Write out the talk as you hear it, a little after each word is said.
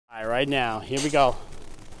All right, now, here we go.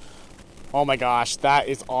 Oh my gosh, that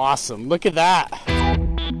is awesome. Look at that.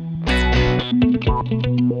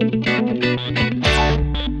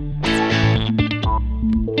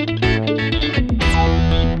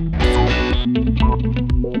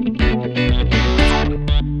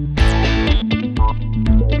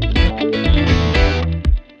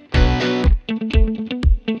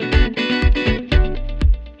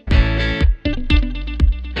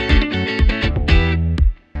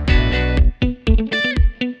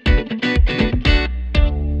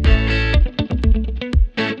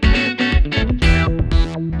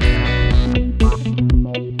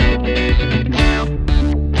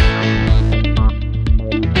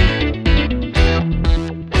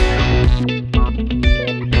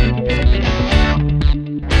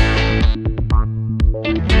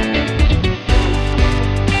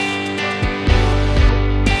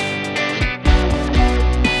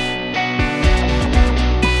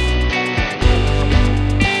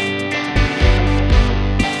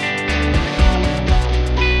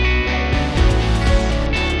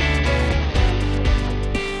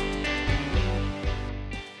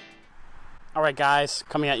 Alright guys,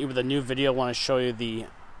 coming at you with a new video. I want to show you the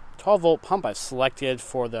 12 volt pump I've selected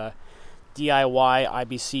for the DIY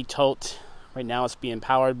IBC Tote. Right now it's being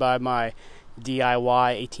powered by my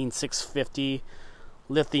DIY 18650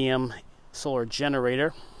 lithium solar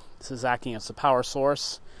generator. This is acting as a power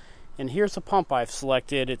source. And here's the pump I've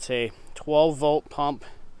selected. It's a 12 volt pump,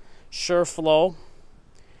 Sure Flow.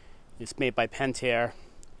 It's made by Pentair.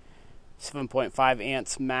 7.5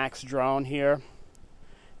 amps max drawn here.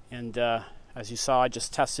 And as you saw, I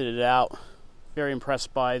just tested it out. Very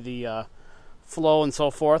impressed by the flow and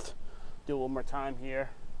so forth. Do it one more time here.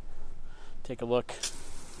 Take a look.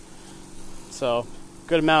 So,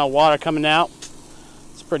 good amount of water coming out.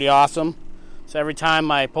 It's pretty awesome. So every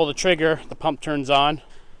time I pull the trigger, the pump turns on.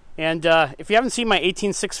 And if you haven't seen my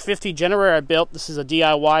 18650 generator I built, this is a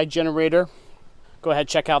DIY generator. Go ahead,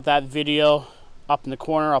 check out that video up in the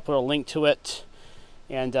corner. I'll put a link to it.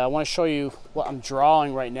 And I want to show you what I'm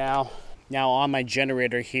drawing right now. Now on my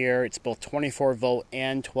generator here, it's both 24 volt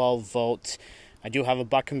and 12 volt. I do have a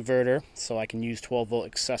buck converter, so I can use 12 volt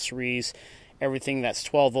accessories. Everything that's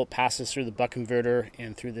 12 volt passes through the buck converter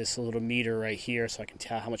and through this little meter right here, so I can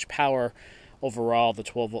tell how much power overall the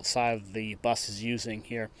 12 volt side of the bus is using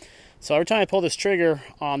here. So every time I pull this trigger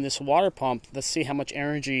on this water pump, let's see how much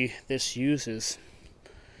energy this uses.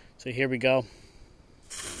 So here we go.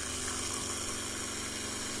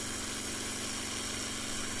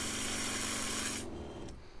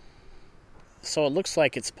 So it looks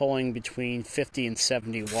like it's pulling between 50 and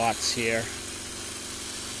 70 watts here.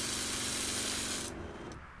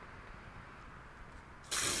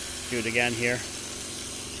 Do it again here.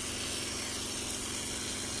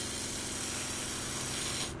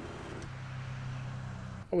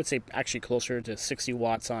 I would say actually closer to 60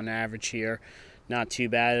 watts on average here. Not too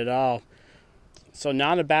bad at all. So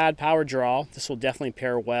not a bad power draw. This will definitely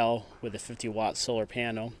pair well with a 50 watt solar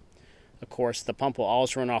panel. Of course, the pump will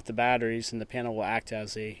always run off the batteries, and the panel will act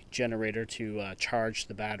as a generator to charge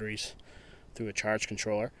the batteries through a charge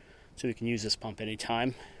controller. So we can use this pump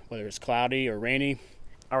anytime, whether it's cloudy or rainy.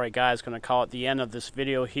 Alright guys, going to call it the end of this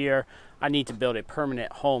video here. I need to build a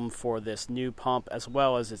permanent home for this new pump, as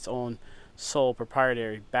well as its own sole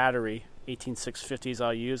proprietary battery. 18650s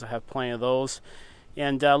I'll use. I have plenty of those.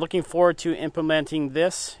 And looking forward to implementing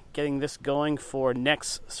this, getting this going for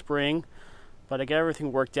next spring. But I get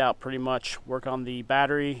everything worked out pretty much. Work on the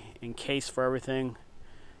battery and case for everything.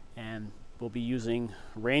 And we'll be using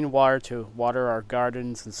rainwater to water our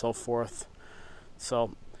gardens and so forth.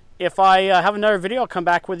 So if I have another video, I'll come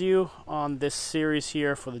back with you on this series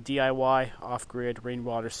here for the DIY off-grid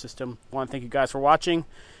rainwater system. I want to thank you guys for watching,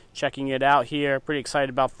 checking it out here. Pretty excited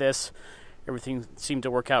about this. Everything seemed to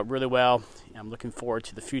work out really well. I'm looking forward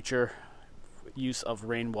to the future use of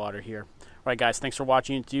rainwater here. Alright guys, thanks for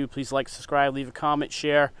watching. Please like, subscribe, leave a comment,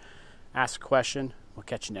 share, ask a question. We'll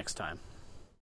catch you next time.